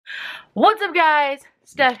What's up, guys?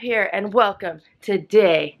 Steph here, and welcome to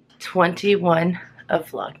day 21 of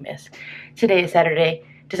Vlogmas. Today is Saturday,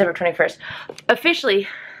 December 21st. Officially,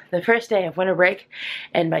 the first day of winter break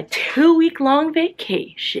and my 2-week-long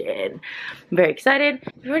vacation. I'm very excited.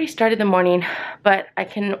 We already started the morning, but I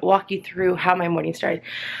can walk you through how my morning started.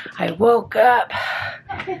 I woke up.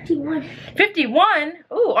 51. 51?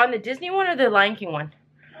 Ooh, on the Disney one or the Lion King one?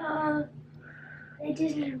 The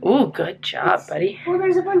Disney one. Ooh, good job, buddy. Well,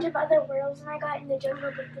 there's a bunch of other worlds, and I got in the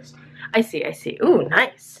Jungle Book this time. I see, I see. Ooh,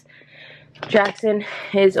 nice. Jackson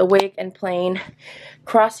is awake and playing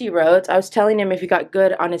Crossy Roads. I was telling him if he got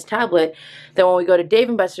good on his tablet, then when we go to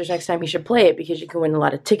Dave & Buster's next time, he should play it because you can win a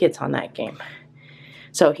lot of tickets on that game.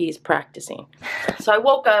 So he's practicing. So I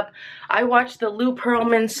woke up. I watched the Lou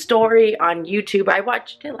Pearlman story on YouTube. I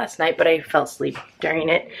watched it last night, but I fell asleep during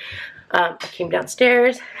it. I came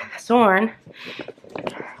downstairs. Soren.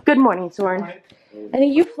 Good morning, Soren. I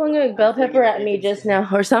think you flung a bell pepper at me just now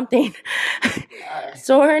or something.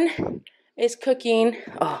 Soren is cooking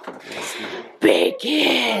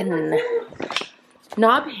bacon.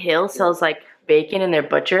 Nob Hill sells like bacon in their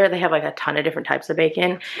butcher. They have like a ton of different types of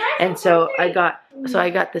bacon. And so I got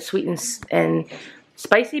the sweet and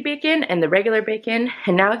spicy bacon and the regular bacon.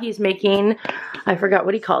 And now he's making, I forgot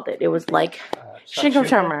what he called it. It was like shingle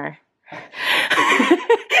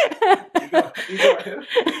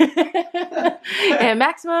and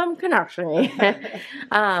maximum connection.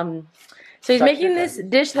 So he's making this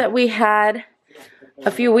dish that we had a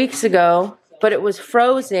few weeks ago, but it was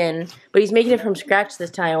frozen. But he's making it from scratch this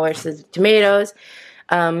time, where it's the tomatoes,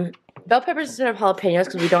 bell peppers instead of jalapenos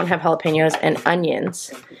because we don't have jalapenos, and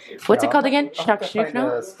onions. What's it called again?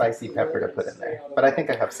 Shakshuka. A spicy pepper to put in there, but I think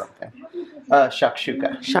I have something.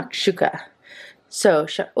 Shakshuka. Shakshuka. So,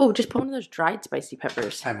 just put one of those dried spicy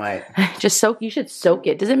peppers. I might. Just you should soak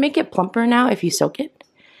it. Does it make it plumper now if you soak it?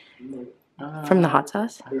 From the hot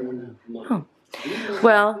sauce? I don't know. Oh.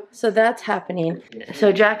 Well, so that's happening.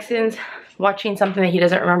 So Jackson's watching something that he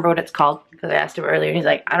doesn't remember what it's called. Because I asked him earlier and he's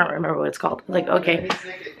like, I don't remember what it's called. I was like, okay.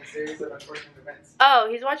 Oh,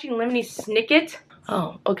 he's watching Lemony Snicket?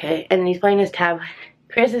 Oh, okay. And he's playing his tablet.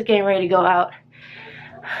 Chris is getting ready to go out.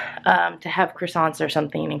 To have croissants or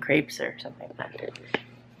something and crepes or something like that.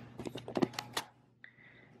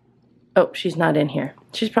 Oh, she's not in here.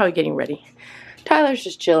 She's probably getting ready. Tyler's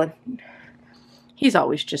just chilling. He's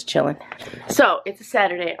always just chilling. So, it's a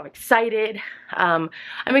Saturday. I'm excited. I'm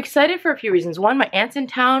excited for a few reasons. One, my aunt's in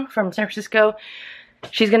town from San Francisco.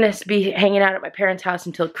 She's going to be hanging out at my parents' house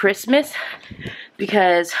until Christmas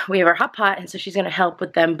because we have our hot pot, and so she's going to help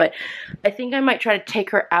with them. But I think I might try to take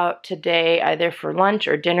her out today either for lunch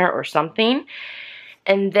or dinner or something.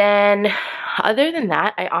 And then other than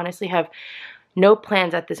that, I honestly have no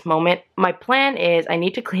plans at this moment. My plan is I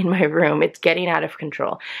need to clean my room. It's getting out of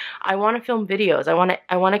control. I want to film videos. I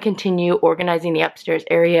want to continue organizing the upstairs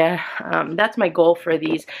area. That's my goal for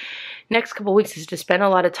these next couple weeks, is to spend a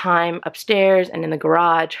lot of time upstairs and in the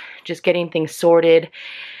garage, just getting things sorted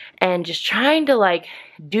and just trying to like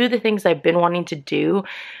do the things I've been wanting to do,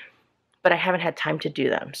 but I haven't had time to do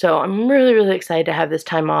them. So I'm really, really excited to have this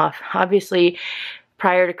time off. Obviously,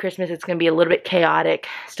 prior to Christmas, it's going to be a little bit chaotic.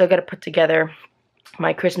 Still got to put together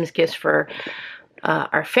my Christmas gifts for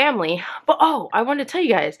our family. But I wanted to tell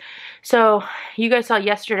you guys. So you guys saw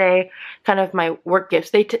yesterday kind of my work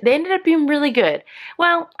gifts. They ended up being really good.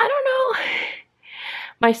 Well, I don't know.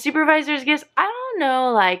 My supervisor's gifts, I don't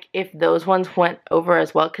know like if those ones went over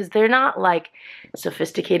as well because they're not like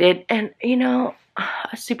sophisticated. And you know,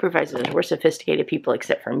 supervisors were sophisticated people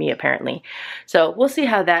except for me apparently. So we'll see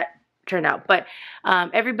how that turned out. But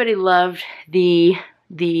everybody loved the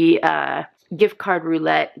gift card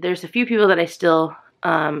roulette. There's a few people that I still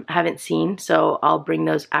haven't seen, so I'll bring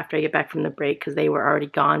those after I get back from the break because they were already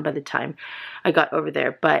gone by the time I got over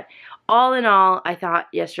there. But all in all, I thought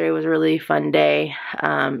yesterday was a really fun day,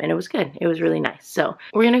 and it was good. It was really nice. So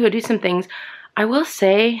we're gonna go do some things. I will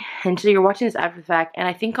say, and so you're watching this after the fact, and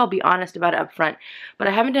I think I'll be honest about it up front, but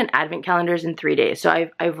I haven't done advent calendars in 3 days. So I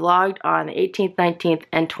vlogged on the 18th, 19th,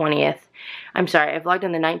 and 20th. I'm sorry, I vlogged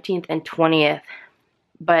on the 19th and 20th,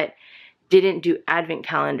 but didn't do advent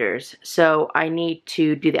calendars. So I need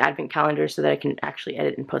to do the advent calendars so that I can actually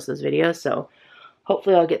edit and post those videos. So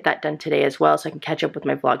hopefully I'll get that done today as well so I can catch up with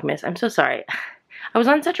my Vlogmas. I'm so sorry. I was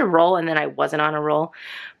on such a roll and then I wasn't on a roll,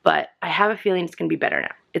 but I have a feeling it's going to be better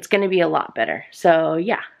now. It's going to be a lot better. So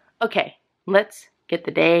yeah. Okay, let's get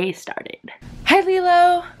the day started. Hi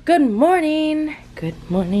Lilo. Good morning.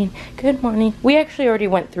 Good morning, good morning. We actually already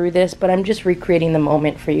went through this, but I'm just recreating the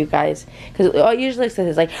moment for you guys. Because I usually say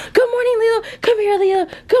it's like, good morning, Lilo. Come here, Lilo.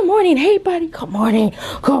 Good morning. Hey, buddy. Good morning.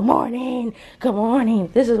 Good morning. Good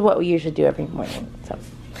morning. This is what we usually do every morning. So,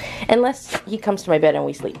 unless he comes to my bed and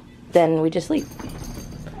we sleep, then we just sleep.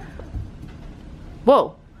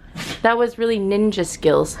 Whoa. That was really ninja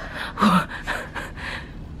skills.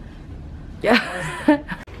 Yeah.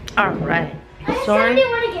 All right. Soren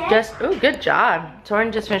just, oh, good job.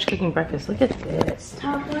 Soren just finished cooking breakfast. Look at this.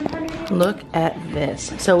 Look at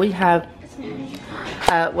this. So we have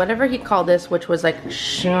whatever he called this, which was like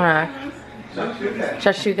shashuka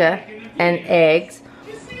and eggs,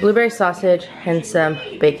 blueberry sausage, and some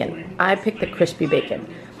bacon. I picked the crispy bacon.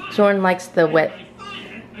 Soren likes the wet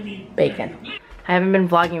bacon. I haven't been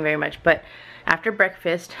vlogging very much, but after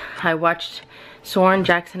breakfast, I watched Soren,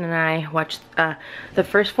 Jackson, and I watched the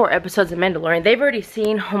first 4 episodes of Mandalorian. They've already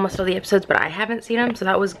seen almost all the episodes, but I haven't seen them, so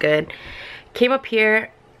that was good. Came up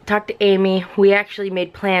here, talked to Amy. We actually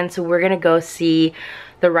made plans, so we're gonna go see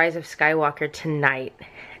The Rise of Skywalker tonight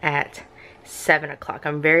at 7 o'clock.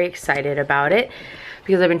 I'm very excited about it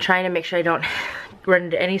because I've been trying to make sure I don't run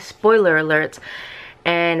into any spoiler alerts.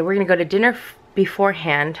 And we're gonna go to dinner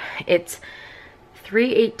beforehand. It's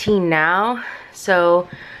 3:18 now, so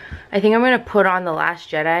I think I'm gonna put on The Last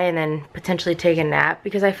Jedi and then potentially take a nap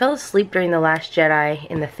because I fell asleep during The Last Jedi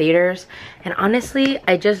in the theaters, and honestly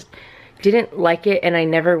I just didn't like it and I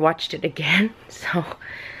never watched it again. So,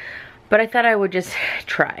 but I thought I would just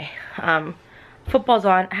try. Football's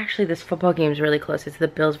on. Actually, this football game is really close. It's the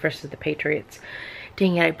Bills versus the Patriots.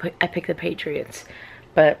 Dang it, I picked the Patriots.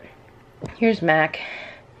 But here's Mac.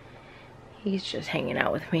 He's just hanging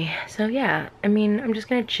out with me. So yeah, I mean, I'm just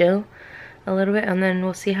gonna chill a little bit and then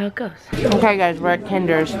we'll see how it goes. Okay guys, we're at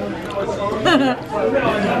Kinder's. Every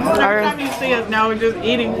time you see us now, we're just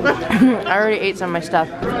eating. I already ate some of my stuff.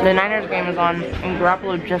 The Niners game is on and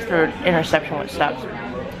Garoppolo just threw an interception with Stubbs.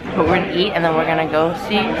 But we're gonna eat and then we're gonna go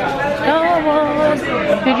see Star Wars.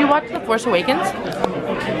 Did you watch The Force Awakens?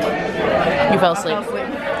 You fell asleep.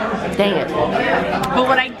 Dang it. But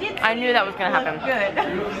what I did, I knew that was gonna happen. good.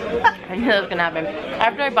 I knew that was gonna happen.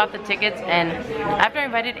 After I bought the tickets and after I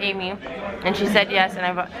invited Amy and she said yes and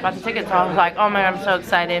I bought the tickets, so I was like, oh my god, I'm so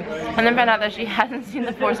excited. And then found out that she hasn't seen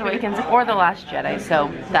The Force Awakens or The Last Jedi, so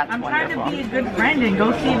that's I'm wonderful. trying to be a good friend and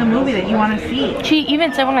go see the movie that you want to see. She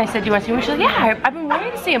even said when I said, do you want to see a movie? She's like, yeah, I've been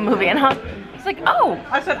wanting to see a movie. And I was like, oh.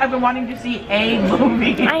 I said I've been wanting to see a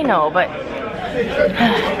movie. I know, but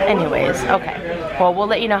anyways, okay. Well, we'll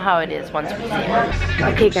let you know how it is once we see it.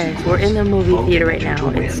 Okay guys, we're in the movie theater right now.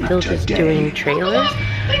 It's still just doing trailers.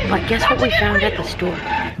 But guess what we found at the store?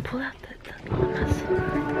 Pull out the llamas.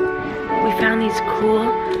 We found these cool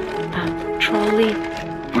trolley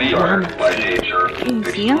llamas. Can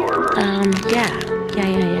you see them? Yeah.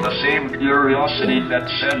 The same curiosity that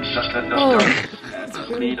sends us to the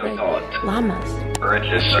Really big llamas.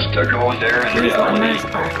 urges us to go there in These llamas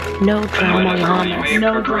reality. are no drama llamas.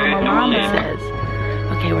 No drama It llamas. says.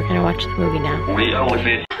 Okay, we're gonna watch the movie now. We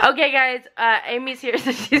elevate. Okay, guys, Amy's here,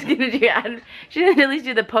 so she's gonna do she's gonna at least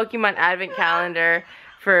do the Pokemon Advent Calendar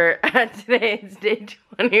for today. It's day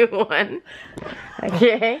 21.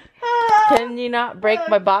 Okay. Can you not break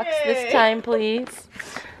my box this time, please?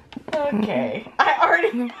 Okay. I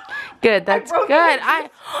already. Good. That's broke good. it.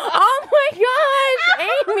 Oh my gosh,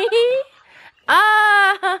 Amy!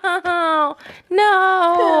 Oh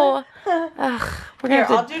no! Ugh, we're gonna Here,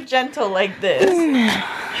 have I'll do gentle like this.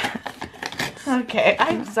 Okay,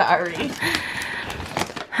 I'm sorry.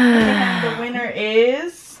 And the winner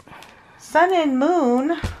is Sun and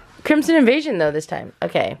Moon. Crimson Invasion though this time.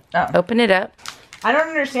 Okay. Oh. Open it up. I don't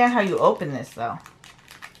understand how you open this though.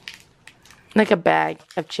 Like a bag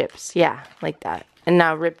of chips. Yeah, like that. And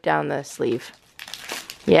now rip down the sleeve.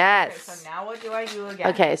 Yes. Okay, so now what do I do again?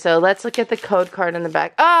 Okay, so let's look at the code card in the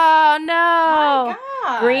back. Oh no! My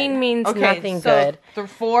God. Green means nothing good. The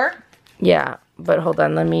 4. Yeah, but hold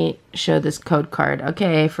on, let me show this code card.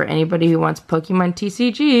 Okay, for anybody who wants Pokemon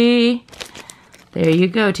TCG. There you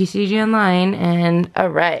go, TCG Online, and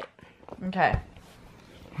alright. Okay.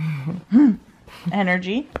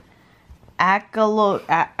 Energy. How do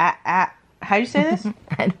you say this?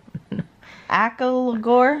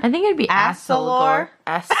 Acalagor. I think it'd be Acelor.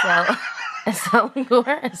 Acelgor.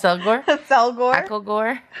 Acelgor. Selgor.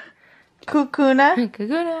 Acalgor. Kukuna.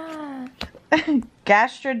 Kaguna.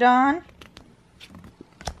 Gastrodon.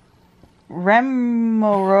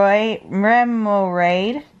 Remoraid.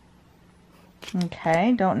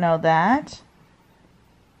 Okay, don't know that.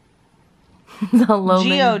 The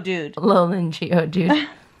Lowland. Geodude. Lowland Geodude.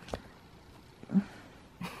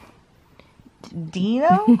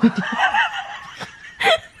 Dino?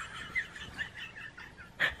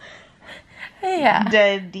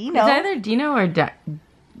 Yeah. Dino. It's either Dino or Dino.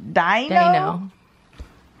 Dino.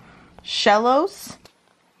 Shellos.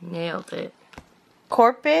 Nailed it.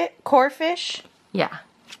 Corfish. Yeah.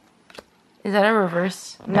 Is that a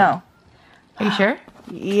reverse? No. Are you sure?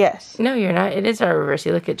 Yes. No, you're not. It is our reverse.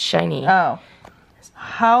 You look, it's shiny. Oh.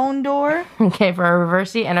 Houndor. Okay, for our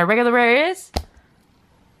reversey. And our regular rare is?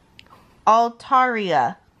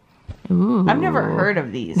 Altaria. Ooh. I've never heard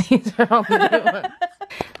of these. These are all the new ones.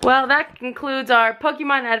 Well, that concludes our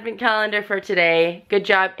Pokemon Advent Calendar for today. Good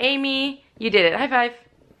job, Amy. You did it. High five.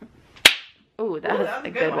 Ooh, that was a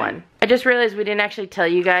good one. I just realized we didn't actually tell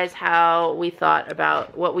you guys what we thought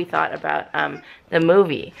about the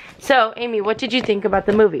movie. So, Amy, what did you think about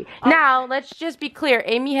the movie? Now, let's just be clear.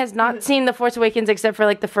 Amy has not seen The Force Awakens except for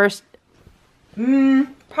like the first...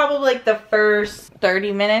 Probably like the first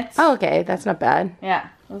 30 minutes. Oh, okay. That's not bad. Yeah.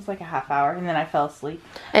 It was like a half hour and then I fell asleep.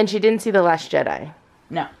 And she didn't see The Last Jedi.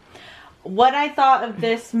 No. What I thought of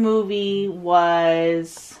this movie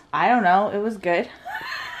was, I don't know, it was good.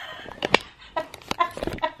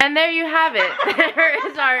 And there you have it. There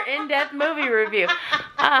is our in-depth movie review.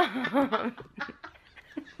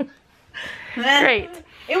 Great.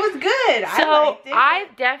 It was good. So, I liked it. I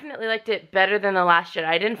definitely liked it better than The Last Jedi.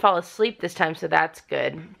 I didn't fall asleep this time, so that's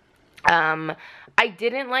good. I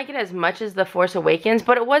didn't like it as much as The Force Awakens,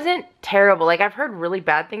 but it wasn't terrible. Like, I've heard really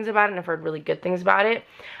bad things about it, and I've heard really good things about it.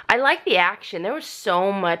 I like the action. There was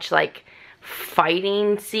so much, like,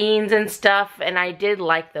 fighting scenes and stuff, and I did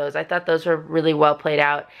like those. I thought those were really well played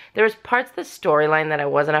out. There was parts of the storyline that I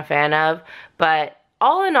wasn't a fan of, but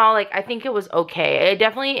all in all, like, I think it was okay. It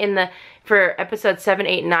definitely for episode 7,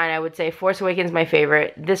 8, and 9, I would say Force Awakens my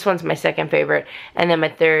favorite. This one's my second favorite, and then my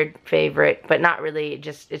third favorite, but not really.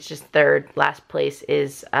 It's just third. Last place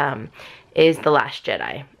is The Last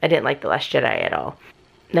Jedi. I didn't like The Last Jedi at all.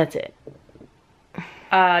 That's it.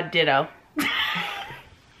 Ditto.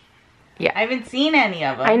 Yeah. I haven't seen any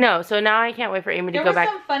of them. I know, so now I can't wait for Amy to go back. There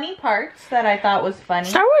were some funny parts that I thought was funny.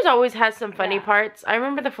 Star Wars always has some funny parts. I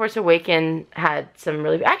remember The Force Awakens had some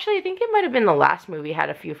really... Actually, I think it might have been the last movie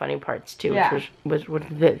had a few funny parts, too,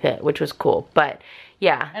 which was cool. But,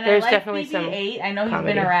 yeah, and there's I like definitely some I know comedy.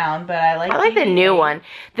 he's been around, but I like the new one.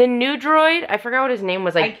 The new droid, I forgot what his name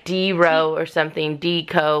was, like D-Ro or something.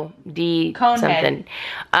 D-Conehead. Something.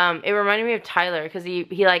 It reminded me of Tyler, because he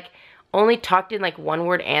like... only talked in like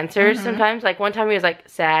one-word answers sometimes. Like one time he was like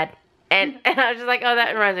sad, and I was just like, oh,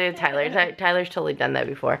 that reminds me of Tyler. Tyler's totally done that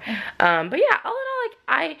before. But yeah, all in all,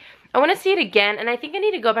 like I want to see it again, and I think I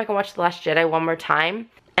need to go back and watch The Last Jedi one more time,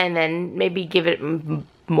 and then maybe give it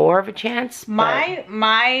more of a chance. My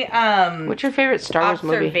what's your favorite Star Wars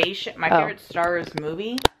movie? My favorite Star Wars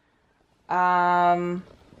movie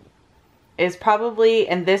is probably,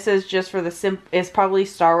 and this is just for is probably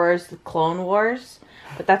Star Wars: The Clone Wars.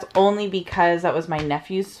 But that's only because that was my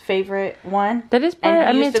nephew's favorite one. That is part,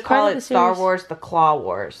 and he used to call it Star Wars: The Claw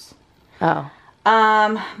Wars. Oh.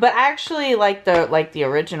 But I actually like the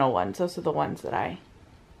original ones. Those are the ones that I've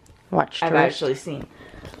actually seen.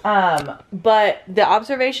 But the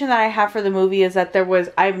observation that I have for the movie is that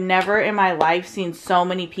I've never in my life seen so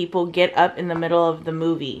many people get up in the middle of the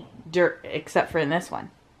movie, except for in this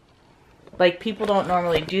one. Like, people don't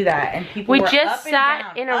normally do that, and people We just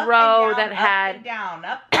sat in a row that had... Up and down,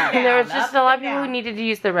 up and down, there was just a lot of people who needed to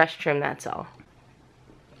use the restroom, that's all.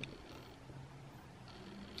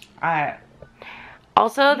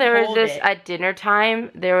 Also, there was this, at dinner time,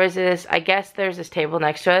 there was this, I guess there's this table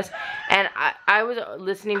next to us, and I was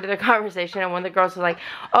listening to the conversation, and one of the girls was like,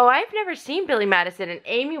 oh, I've never seen Billy Madison, and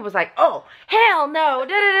Amy was like, oh, hell no,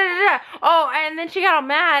 da-da-da-da-da. Oh, and then she got all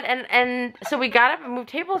mad, and so we got up and moved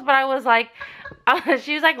tables, but I was like,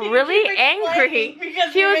 she was like really angry.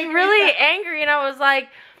 She was really angry, and I was like,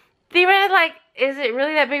 they were like, is it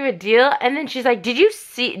really that big of a deal? And then she's like, did you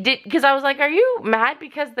see, because I was like, are you mad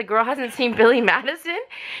because the girl hasn't seen Billy Madison?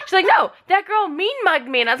 She's like, no, that girl mean mugged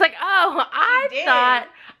me. And I was like, oh,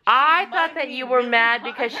 I thought that you were mad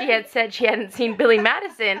because she had said she hadn't seen Billy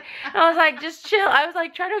Madison. And I was like, just chill. I was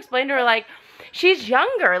like, trying to explain to her, like, she's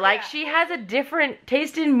younger. Like, she has a different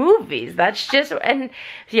taste in movies. That's just, and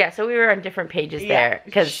yeah, so we were on different pages there.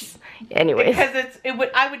 Because, anyways. Because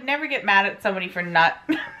I would never get mad at somebody for not...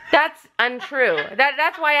 That's untrue.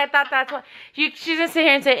 That's why I thought that's what she's gonna sit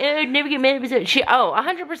here and say, oh, never get mad at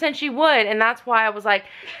 100% she would, and that's why I was like,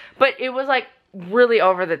 but it was like really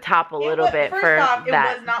over the top a little bit for that. First off, it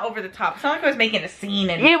was not over the top. It's not like I was making a scene.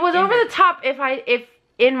 It was over the top if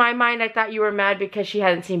in my mind, I thought you were mad because she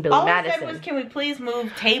hadn't seen Billy Madison. All I said was, can we please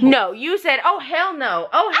move tables? No, you said, oh, hell no.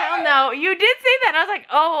 Oh, hell no. You did say that. I was like,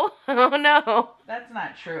 oh no. That's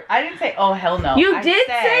not true. I didn't say, oh, hell no. You did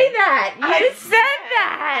say that. You said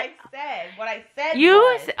that. I said. What I said you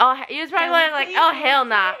was. You was probably like, oh, hell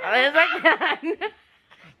no. I was like that.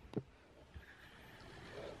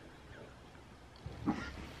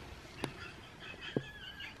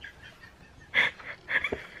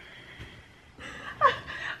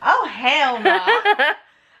 Oh, hell no. I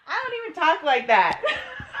don't even talk like that.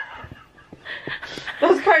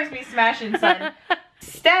 Those cars be smashing, son.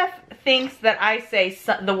 Steph thinks that I say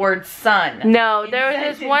the word son. No, there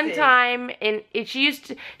was this one time,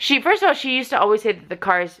 first of all, she used to always say that the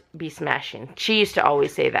cars be smashing. She used to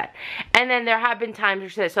always say that. And then there have been times where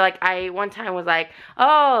she said, so like one time was like,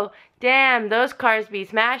 oh, damn, those cars be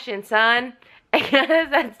smashing, son. Because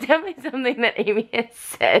that's definitely something that Amy has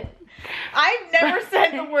said. I've never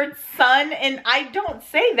said the word son, and I don't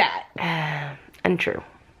say that. Untrue.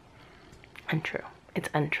 Untrue. It's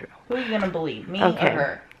untrue. Who are you gonna believe, me or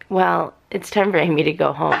her? Well, it's time for Amy to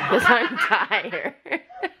go home because I'm tired.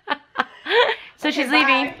 So okay, she's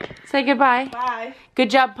leaving. Say goodbye. Bye. Good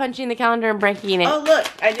job punching the calendar and breaking it. Oh look,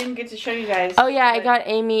 I didn't get to show you guys. Oh yeah, I got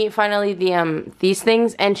Amy finally these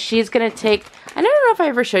things, and she's gonna take. I don't know if I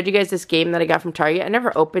ever showed you guys this game that I got from Target. I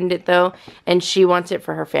never opened it though, and she wants it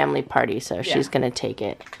for her family party, so she's gonna take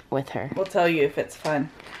it with her. We'll tell you if it's fun.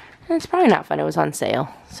 It's probably not fun. It was on sale,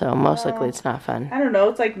 so most likely it's not fun. I don't know.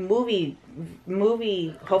 It's like movie.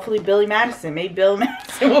 Hopefully Billy Madison. Maybe Billy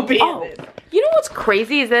Madison will be in it. You know what's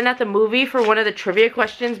crazy is then at the movie for one of the trivia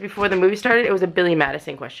questions before the movie started, it was a Billy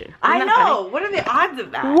Madison question. I know. What are the odds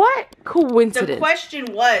of that? What coincidence? The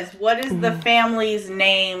question was, what is the family's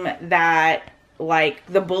name that, like,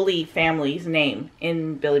 the bully family's name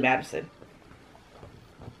in Billy Madison?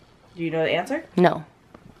 Do you know the answer? No.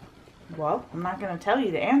 Well, I'm not going to tell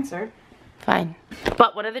you the answer. Fine.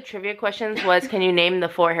 But one of the trivia questions was, can you name the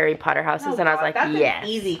 4 Harry Potter houses? And I was like, that's yes. An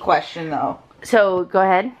easy question, though. So, go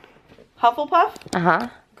ahead. Hufflepuff. Uh-huh.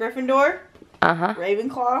 Gryffindor. Uh-huh.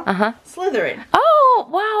 Ravenclaw. Uh-huh.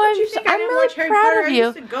 I'm really proud of you. I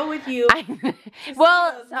used to go with you.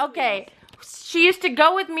 Well, okay. She used to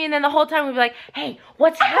go with me, and then the whole time we'd be like, hey,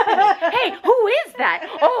 what's happening? Hey, who is that?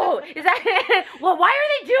 Oh, is that... Well, why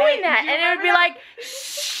are they doing that? And it would be like,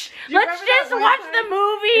 shh, let's just watch the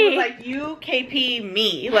movie. It was like you, KP,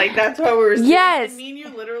 me. Like, that's what we were saying. Yes. And me and you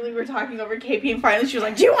literally were talking over KP, and finally she was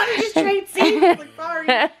like, do you want to just trade scenes? I was like, sorry,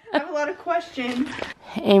 I have a lot of questions.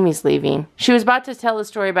 Amy's leaving. She was about to tell the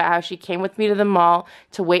story about how she came with me to the mall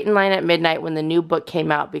to wait in line at midnight when the new book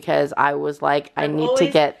came out because I was like, I need to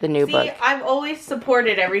get the new book. I've always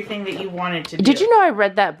supported everything that you wanted to do. Did you know I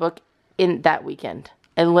read that book in that weekend?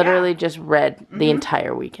 I literally just read the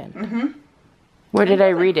entire weekend. Where did I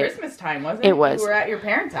read it? Christmas time, wasn't it? It was. You were at your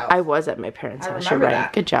parents' house. I was at my parents' house. You're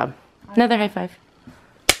right. Good job. Another high five.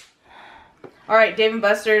 All right, Dave &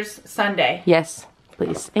 Buster's Sunday. Yes,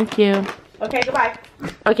 please. Thank you. Okay, goodbye.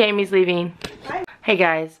 Okay, Amy's leaving. Bye. Hey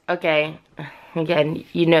guys, okay, again,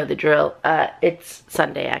 you know the drill. It's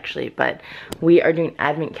Sunday actually, but we are doing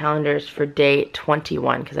advent calendars for day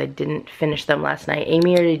 21 because I didn't finish them last night.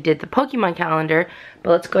 Amy already did the Pokemon calendar, but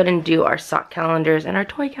let's go ahead and do our sock calendars and our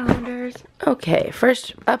toy calendars. Okay,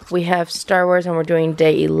 first up we have Star Wars, and we're doing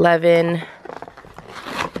day 11,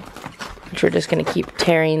 which we're just gonna keep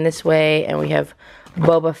tearing this way, and we have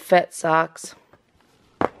Boba Fett socks.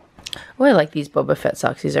 Oh, I like these Boba Fett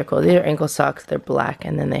socks. These are cool. These are ankle socks. They're black,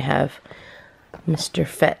 and then they have Mr.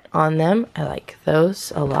 Fett on them. I like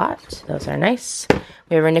those a lot. Those are nice.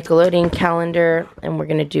 We have our Nickelodeon calendar, and we're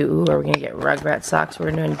going to do, we're going to get Rugrats socks.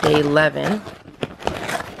 We're doing day 11.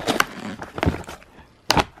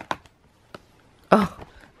 Oh,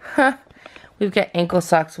 huh. We've got ankle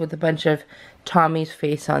socks with a bunch of Tommy's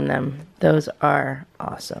face on them. Those are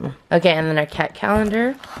awesome. Okay, and then our cat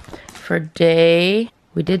calendar for day...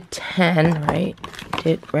 We did 10, right?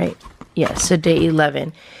 Right? Yeah, so day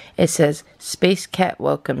 11. It says, Space Cat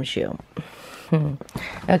welcomes you.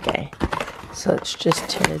 Okay, so let's just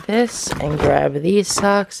tear this and grab these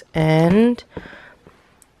socks and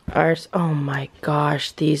ours. Oh my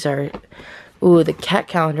gosh, these are... Ooh, the cat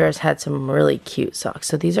calendar has had some really cute socks.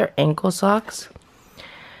 So these are ankle socks.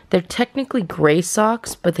 They're technically gray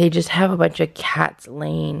socks, but they just have a bunch of cats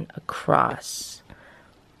laying across.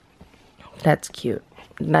 That's cute.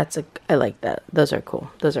 I like that. Those are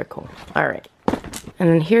cool. Those are cool. All right. And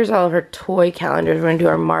then here's all of our toy calendars. We're going to do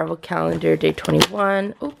our Marvel calendar, day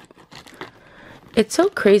 21. Oh, it's so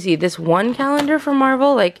crazy. This one calendar for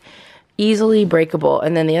Marvel, like, easily breakable.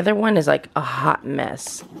 And then the other one is, like, a hot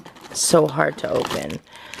mess. So hard to open.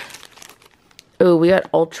 Oh, we got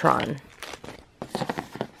Ultron.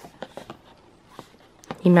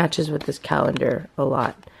 He matches with this calendar a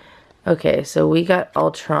lot. Okay, so we got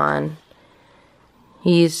Ultron.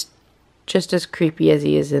 He's just as creepy as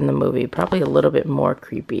he is in the movie. Probably a little bit more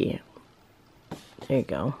creepy. There you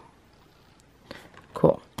go.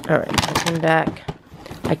 Cool. Alright, looking back.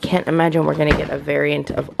 I can't imagine we're going to get a variant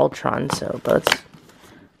of Ultron, so let's...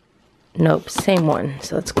 Nope, same one.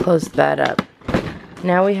 So let's close that up.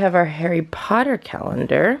 Now we have our Harry Potter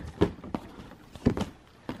calendar.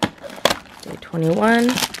 Day 21.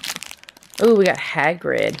 Ooh, we got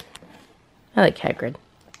Hagrid. I like Hagrid.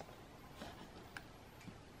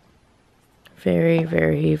 Very,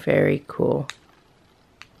 very, very cool.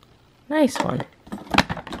 Nice one.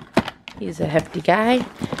 He's a hefty guy.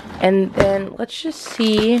 And then let's just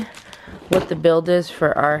see what the build is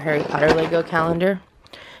for our Harry Potter Lego calendar.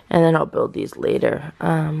 And then I'll build these later.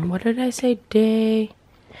 What did I say? Day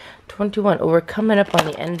 21. Oh, we're coming up on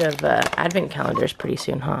the end of Advent calendars pretty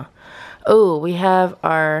soon, huh? Oh, we have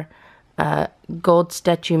our gold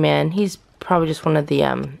statue man. He's probably just one of the,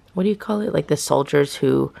 what do you call it? Like the soldiers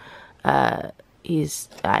who, I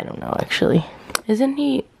don't know, actually. Isn't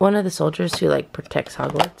he one of the soldiers who, like, protects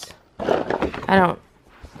Hogwarts? I don't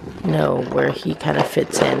know where he kind of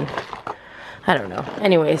fits in. I don't know.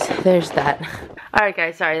 Anyways, there's that. Alright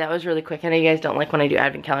guys, sorry, that was really quick. I know you guys don't like when I do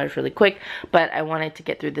advent calendars really quick, but I wanted to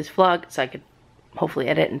get through this vlog so I could hopefully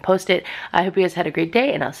edit and post it. I hope you guys had a great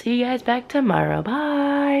day, and I'll see you guys back tomorrow.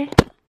 Bye!